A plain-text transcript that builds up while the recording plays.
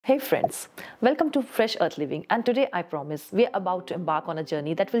Hey friends, welcome to Fresh Earth Living, and today I promise we are about to embark on a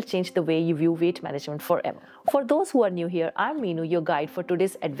journey that will change the way you view weight management forever. For those who are new here, I'm Meenu, your guide for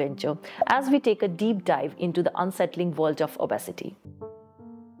today's adventure as we take a deep dive into the unsettling world of obesity.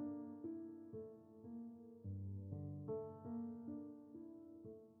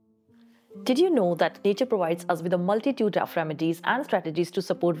 Did you know that nature provides us with a multitude of remedies and strategies to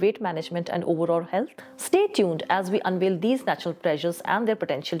support weight management and overall health? Stay tuned as we unveil these natural treasures and their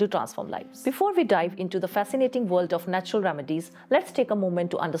potential to transform lives. Before we dive into the fascinating world of natural remedies, let's take a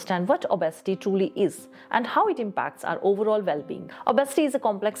moment to understand what obesity truly is and how it impacts our overall well-being. Obesity is a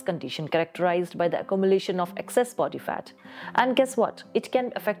complex condition characterized by the accumulation of excess body fat. And guess what? It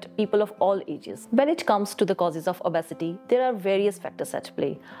can affect people of all ages. When it comes to the causes of obesity, there are various factors at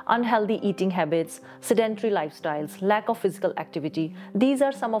play. Unhealthy eating habits, sedentary lifestyles, lack of physical activity, these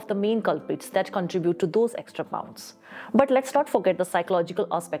are some of the main culprits that contribute to those extra pounds. But let's not forget the psychological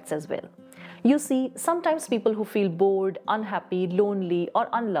aspects as well. You see, sometimes people who feel bored, unhappy, lonely, or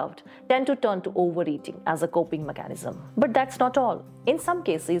unloved tend to turn to overeating as a coping mechanism. But that's not all. In some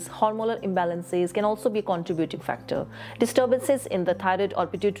cases, hormonal imbalances can also be a contributing factor. Disturbances in the thyroid or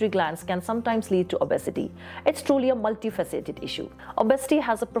pituitary glands can sometimes lead to obesity. It's truly a multifaceted issue. Obesity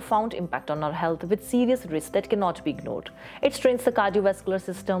has a profound impact on our health with serious risks that cannot be ignored. It strains the cardiovascular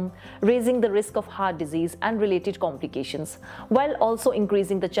system, raising the risk of heart disease and related complications, while also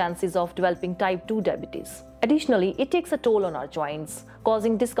increasing the chances of developing type 2 diabetes. Additionally, it takes a toll on our joints,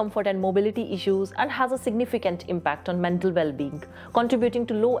 causing discomfort and mobility issues, and has a significant impact on mental well-being, contributing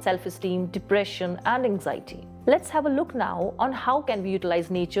to low self-esteem, depression, and anxiety. Let's have a look now on how can we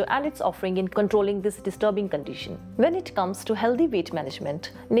utilize nature and its offering in controlling this disturbing condition. When it comes to healthy weight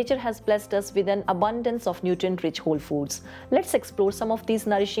management, nature has blessed us with an abundance of nutrient-rich whole foods. Let's explore some of these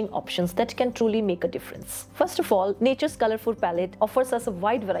nourishing options that can truly make a difference. First of all, nature's colorful palette offers us a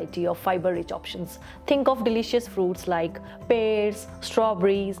wide variety of fiber-rich options. Think of delicious fruits like pears,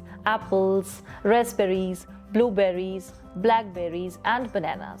 strawberries, apples, raspberries, blueberries, blackberries, and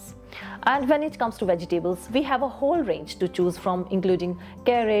bananas. And when it comes to vegetables, we have a whole range to choose from, including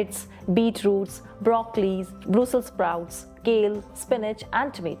carrots, beetroots, broccolis, Brussels sprouts, kale, spinach,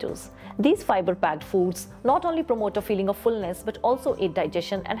 and tomatoes. These fiber-packed foods not only promote a feeling of fullness but also aid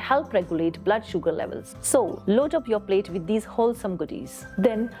digestion and help regulate blood sugar levels. So, load up your plate with these wholesome goodies.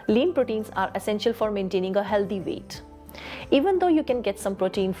 Then, lean proteins are essential for maintaining a healthy weight. Even though you can get some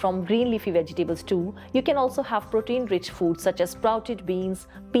protein from green leafy vegetables too, you can also have protein-rich foods such as sprouted beans,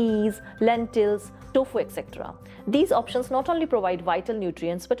 peas, lentils, tofu, etc. These options not only provide vital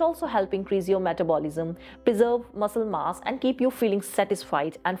nutrients but also help increase your metabolism, preserve muscle mass, and keep you feeling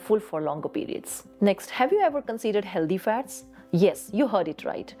satisfied and full for longer periods. Next, have you ever considered healthy fats? Yes, you heard it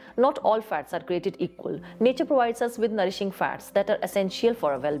right. Not all fats are created equal. Nature provides us with nourishing fats that are essential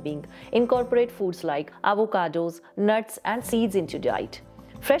for our well-being. Incorporate foods like avocados, nuts, and seeds into your diet.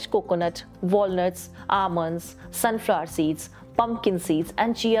 Fresh coconut, walnuts, almonds, sunflower seeds, pumpkin seeds,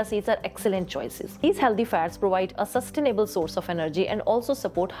 and chia seeds are excellent choices. These healthy fats provide a sustainable source of energy and also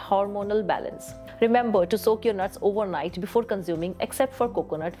support hormonal balance. Remember to soak your nuts overnight before consuming, except for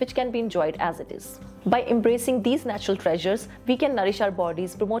coconut, which can be enjoyed as it is. By embracing these natural treasures, we can nourish our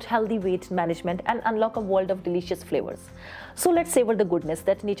bodies, promote healthy weight management, and unlock a world of delicious flavors. So let's savor the goodness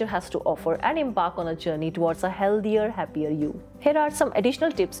that nature has to offer and embark on a journey towards a healthier, happier you. Here are some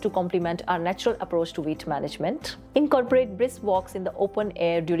additional tips to complement our natural approach to weight management. Incorporate brisk walks in the open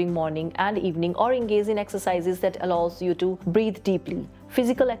air during morning and evening, or engage in exercises that allows you to breathe deeply.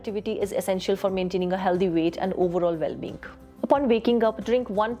 Physical activity is essential for maintaining a healthy weight and overall well-being. Upon waking up, drink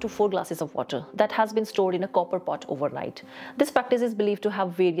 1 to 4 glasses of water that has been stored in a copper pot overnight. This practice is believed to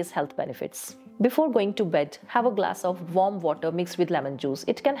have various health benefits. Before going to bed, have a glass of warm water mixed with lemon juice.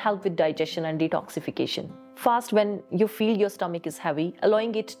 It can help with digestion and detoxification. Fast when you feel your stomach is heavy,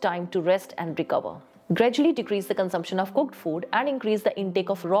 allowing it time to rest and recover. Gradually decrease the consumption of cooked food and increase the intake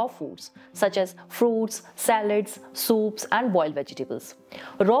of raw foods such as fruits, salads, soups, and boiled vegetables.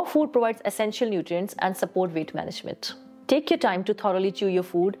 Raw food provides essential nutrients and support weight management. Take your time to thoroughly chew your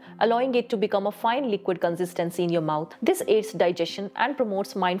food, allowing it to become a fine liquid consistency in your mouth. This aids digestion and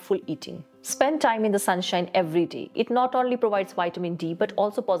promotes mindful eating. Spend time in the sunshine every day. It not only provides vitamin D but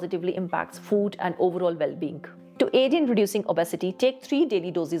also positively impacts food and overall well-being. To aid in reducing obesity, take 3 daily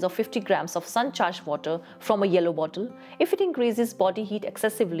doses of 50 grams of sun-charged water from a yellow bottle. If it increases body heat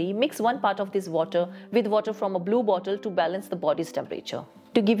excessively, mix 1 part of this water with water from a blue bottle to balance the body's temperature.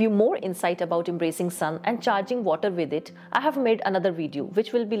 To give you more insight about embracing sun and charging water with it, I have made another video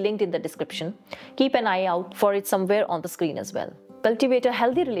which will be linked in the description. Keep an eye out for it somewhere on the screen as well. Cultivate a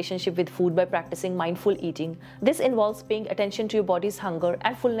healthy relationship with food by practicing mindful eating. This involves paying attention to your body's hunger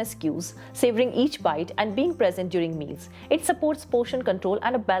and fullness cues, savoring each bite, and being present during meals. It supports portion control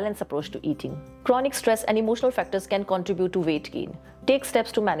and a balanced approach to eating. Chronic stress and emotional factors can contribute to weight gain. Take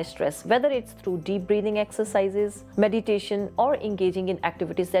steps to manage stress, whether it's through deep breathing exercises, meditation, or engaging in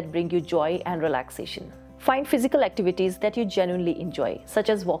activities that bring you joy and relaxation. Find physical activities that you genuinely enjoy,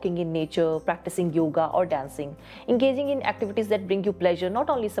 such as walking in nature, practicing yoga, or dancing. Engaging in activities that bring you pleasure not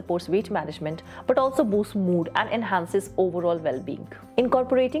only supports weight management, but also boosts mood and enhances overall well-being.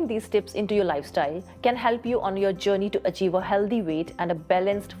 Incorporating these tips into your lifestyle can help you on your journey to achieve a healthy weight and a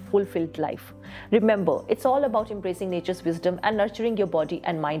balanced, fulfilled life. Remember, it's all about embracing nature's wisdom and nurturing your body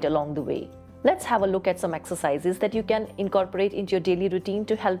and mind along the way. Let's have a look at some exercises that you can incorporate into your daily routine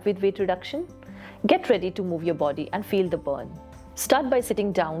to help with weight reduction. Get ready to move your body and feel the burn. Start by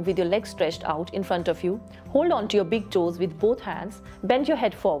sitting down with your legs stretched out in front of you. Hold on to your big toes with both hands. Bend your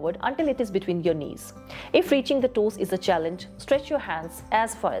head forward until it is between your knees. If reaching the toes is a challenge, stretch your hands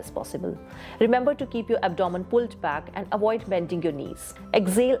as far as possible. Remember to keep your abdomen pulled back and avoid bending your knees.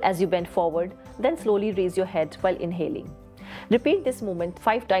 Exhale as you bend forward, then slowly raise your head while inhaling. Repeat this movement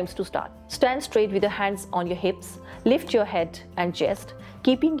 5 times to start. Stand straight with your hands on your hips. Lift your head and chest,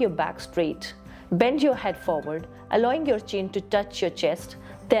 keeping your back straight. Bend your head forward, allowing your chin to touch your chest.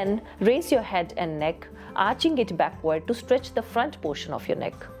 Then raise your head and neck, arching it backward to stretch the front portion of your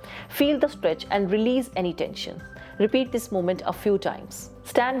neck. Feel the stretch and release any tension. Repeat this movement a few times.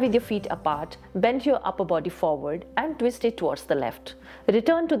 Stand with your feet apart, bend your upper body forward and twist it towards the left.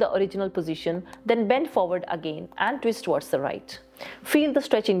 Return to the original position, then bend forward again and twist towards the right. Feel the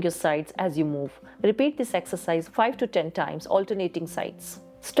stretch in your sides as you move. Repeat this exercise 5 to 10 times, alternating sides.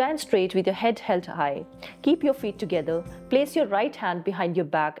 Stand straight with your head held high. Keep your feet together. Place your right hand behind your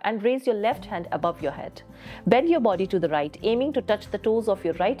back and raise your left hand above your head. Bend your body to the right, aiming to touch the toes of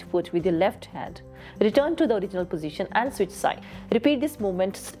your right foot with your left hand. Return to the original position and switch side. Repeat this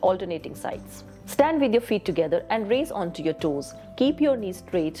movement alternating sides. Stand with your feet together and raise onto your toes. Keep your knees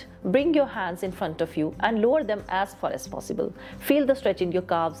straight. Bring your hands in front of you and lower them as far as possible. Feel the stretch in your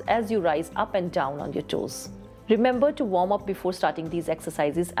calves as you rise up and down on your toes. Remember to warm up before starting these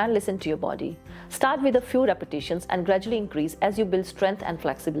exercises and listen to your body. Start with a few repetitions and gradually increase as you build strength and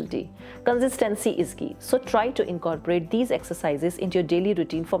flexibility. Consistency is key, so try to incorporate these exercises into your daily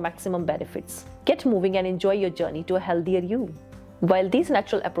routine for maximum benefits. Get moving and enjoy your journey to a healthier you. While these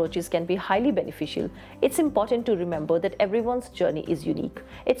natural approaches can be highly beneficial, it's important to remember that everyone's journey is unique.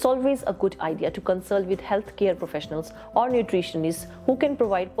 It's always a good idea to consult with healthcare professionals or nutritionists who can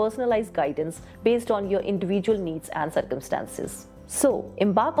provide personalized guidance based on your individual needs and circumstances. So,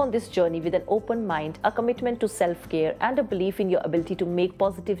 embark on this journey with an open mind, a commitment to self-care, and a belief in your ability to make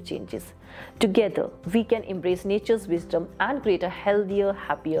positive changes. Together, we can embrace nature's wisdom and create a healthier,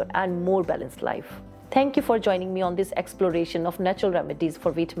 happier, and more balanced life. Thank you for joining me on this exploration of natural remedies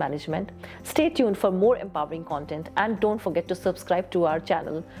for weight management. Stay tuned for more empowering content and don't forget to subscribe to our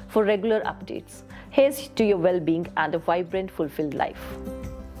channel for regular updates. Here's to your well-being and a vibrant, fulfilled life.